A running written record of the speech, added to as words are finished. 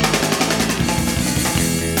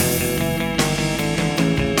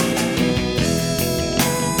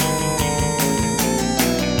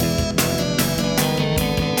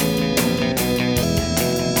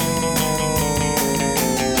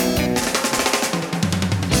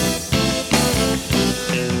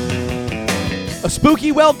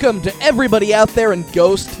spooky welcome to everybody out there in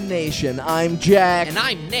Ghost Nation. I'm Jack. And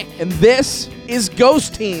I'm Nick. And this is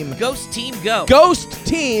Ghost Team. Ghost Team Go. Ghost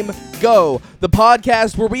Team Go, the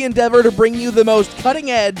podcast where we endeavor to bring you the most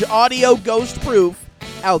cutting-edge audio ghost proof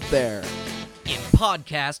out there. In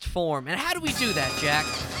podcast form. And how do we do that, Jack?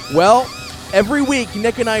 Well, every week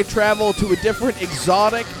Nick and I travel to a different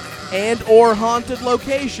exotic and or haunted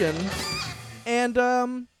location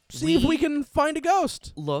and see if we can find a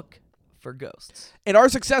ghost. Look for ghosts. And our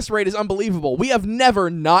success rate is unbelievable. We have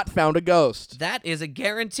never not found a ghost. That is a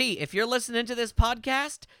guarantee. If you're listening to this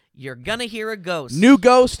podcast, you're gonna hear a ghost. New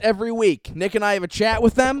ghost every week. Nick and I have a chat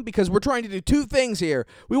with them because we're trying to do two things here.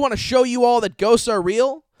 We want to show you all that ghosts are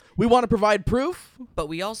real. We want to provide proof. But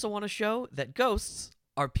we also want to show that ghosts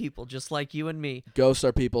are people just like you and me. Ghosts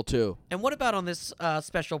are people too. And what about on this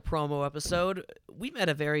special promo episode? We met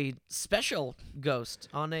a very special ghost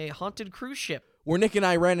on a haunted cruise ship. Where Nick and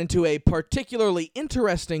I ran into a particularly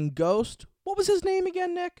interesting ghost. What was his name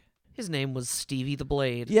again, Nick? His name was Stevie the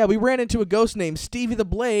Blade. Yeah, we ran into a ghost named Stevie the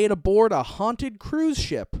Blade aboard a haunted cruise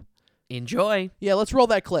ship. Enjoy. Yeah, let's roll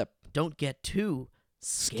that clip. Don't get too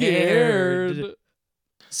scared.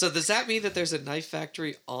 So does that mean that there's a knife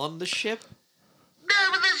factory on the ship? No,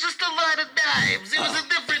 but there's just a lot of knives. It was a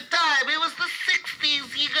different time. It was the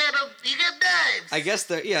 60s. You got knives. I guess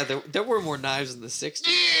there were more knives in the 60s.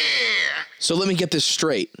 Yeah. So let me get this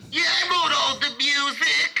straight. Yeah, I wrote all the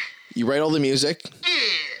music. You write all the music? Yeah.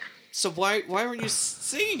 So why weren't you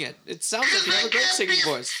singing it? It sounds like you have a great singing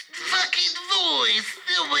voice. Fucking voice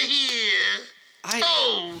over here.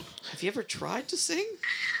 Have you ever tried to sing?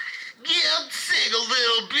 Yeah, I'll sing a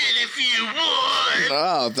little bit if you want.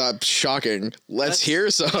 Oh, that's shocking. Let's hear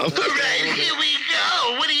some. All right, here we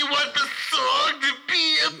go. What do you want the song to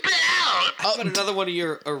be about? How about another one of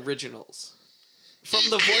your originals? From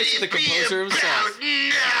the voice of the composer himself.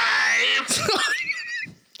 Knives.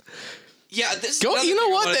 Yeah, this is Go- another you know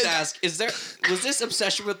thing what? I wanted to ask. Was this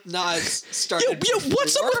obsession with knives started Yo,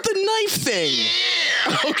 what's up with the knife thing?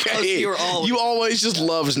 Yeah. Okay, You were always- you always just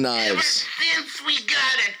loves Ever knives. since we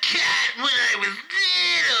got a cat when I was little.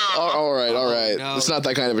 All right. no. It's not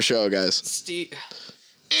that kind of a show, guys. Steve.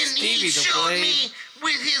 And Stevie he the showed Blade. me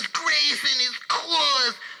with his grace and his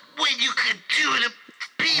claws what you could do to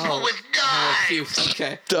people with knives.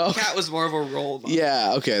 Okay. Duh. Cat was more of a role model.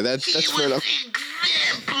 Yeah, okay, that's He fair was enough.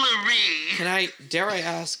 exemplary. Dare I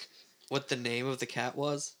ask what the name of the cat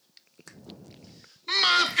was?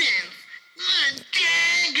 Muffins, the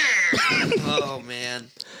dagger. Oh man.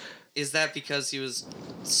 Is that because he was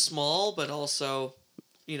small but also,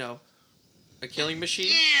 a killing machine?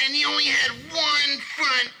 Yeah, and he only had one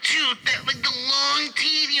front tooth. That like the long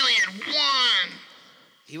teeth. He only had one.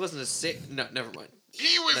 He wasn't a sick. No, never mind.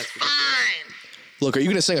 He was That's ridiculous. fine. Look, are you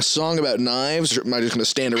going to sing a song about knives, or am I just going to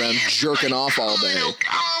stand around jerking off all day?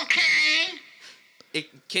 Okay.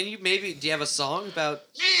 Do you have a song about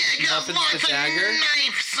Yeah, I got Muffins lots the of Dagger?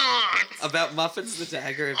 knife songs. About Muffins the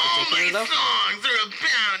Dagger in All my particular, though? songs are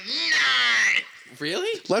about knives.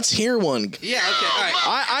 Really? Let's hear one. Yeah. Okay. All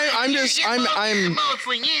right.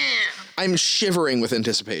 Mostly, yeah. I'm shivering with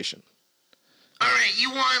anticipation. All right, you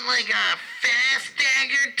want like a fast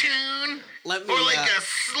dagger tune? Let me. Or like a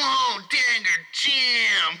slow dagger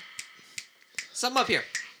jam? Some up here.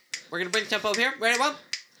 We're gonna bring tempo up here. Ready? 1,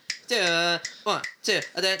 2, 1, 2.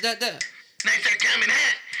 Nights are coming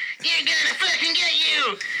hot. You're gonna fucking get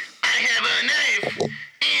you. I have a knife,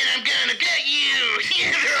 and I'm gonna get you.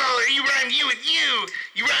 You rhyme you with you.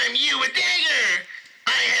 You rhyme you with dagger.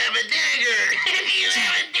 I have a dagger. You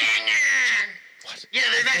have a dagger. What? Yeah,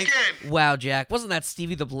 they're that good. Wow, Jack. Wasn't that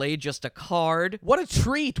Stevie the Blade just a card? What a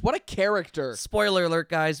treat. What a character. Spoiler alert,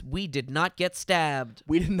 guys. We did not get stabbed.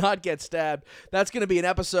 We did not get stabbed. That's going to be an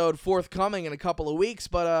episode forthcoming in a couple of weeks,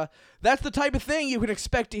 but that's the type of thing you can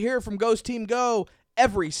expect to hear from Ghost Team Go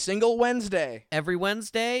every single Wednesday. Every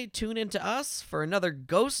Wednesday, tune into us for another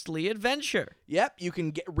ghostly adventure. Yep, you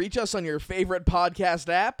can reach us on your favorite podcast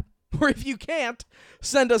app, or if you can't,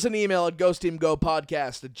 send us an email at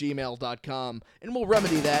ghostteamgopodcast@gmail.com, and we'll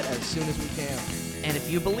remedy that as soon as we can. And if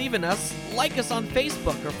you believe in us, like us on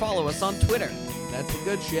Facebook or follow us on Twitter. That's the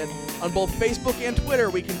good shit. On both Facebook and Twitter,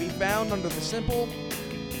 we can be found under the simple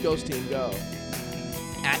Ghost Team Go.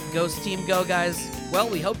 At Ghost Team Go, guys. Well,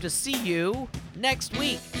 we hope to see you next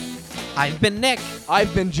week. I've been Nick,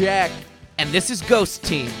 I've been Jack. and this is Ghost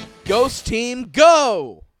Team. Ghost Team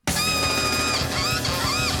Go!